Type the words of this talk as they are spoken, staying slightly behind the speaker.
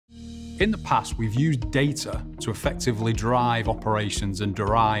In the past, we've used data to effectively drive operations and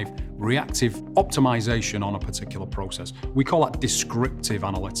derive reactive optimization on a particular process. We call that descriptive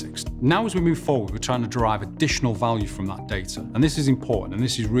analytics. Now, as we move forward, we're trying to derive additional value from that data. And this is important, and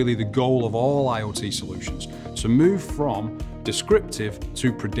this is really the goal of all IoT solutions, to move from descriptive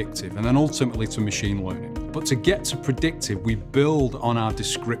to predictive, and then ultimately to machine learning. But to get to predictive, we build on our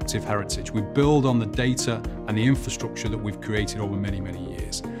descriptive heritage. We build on the data and the infrastructure that we've created over many, many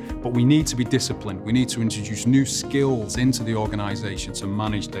years. But we need to be disciplined. We need to introduce new skills into the organization to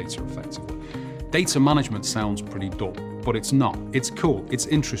manage data effectively. Data management sounds pretty dull, but it's not. It's cool, it's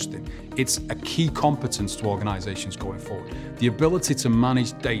interesting. It's a key competence to organizations going forward. The ability to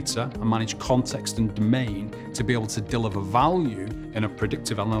manage data and manage context and domain to be able to deliver value in a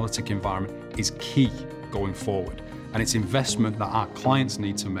predictive analytic environment is key going forward. And it's investment that our clients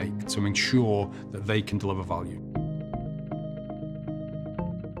need to make to ensure that they can deliver value.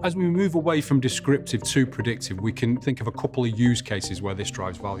 As we move away from descriptive to predictive, we can think of a couple of use cases where this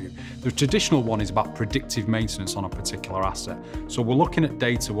drives value. The traditional one is about predictive maintenance on a particular asset. So we're looking at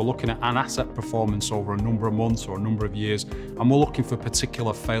data, we're looking at an asset performance over a number of months or a number of years, and we're looking for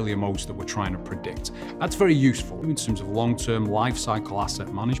particular failure modes that we're trying to predict. That's very useful in terms of long-term life cycle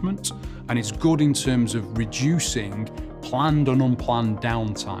asset management, and it's good in terms of reducing planned and unplanned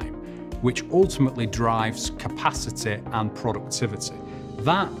downtime, which ultimately drives capacity and productivity.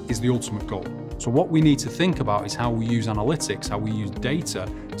 That is the ultimate goal. So what we need to think about is how we use analytics, how we use data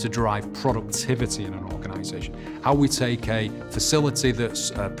to drive productivity in an organization. How we take a facility that's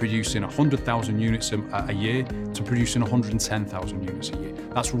producing 100,000 units a year to producing 110,000 units a year.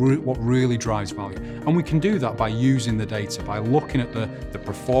 That's what really drives value. And we can do that by using the data, by looking at the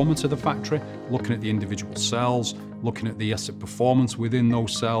performance of the factory, looking at the individual cells, looking at the asset performance within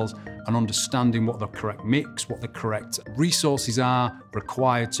those cells, and understanding what the correct mix, what the correct resources are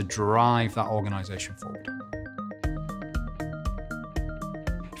required to drive that organization forward.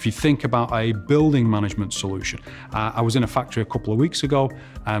 If you think about a building management solution, I was in a factory a couple of weeks ago,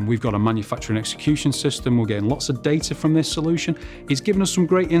 and we've got a manufacturing execution system. We're getting lots of data from this solution. It's given us some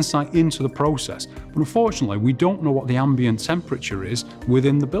great insight into the process. But unfortunately, we don't know what the ambient temperature is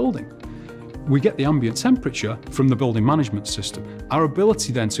within the building. We get the ambient temperature from the building management system. Our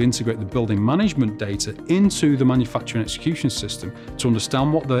ability then to integrate the building management data into the manufacturing execution system to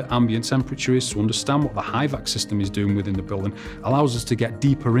understand what the ambient temperature is, to understand what the HVAC system is doing within the building, allows us to get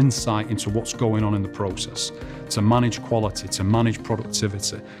deeper insight into what's going on in the process, to manage quality, to manage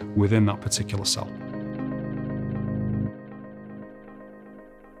productivity within that particular cell.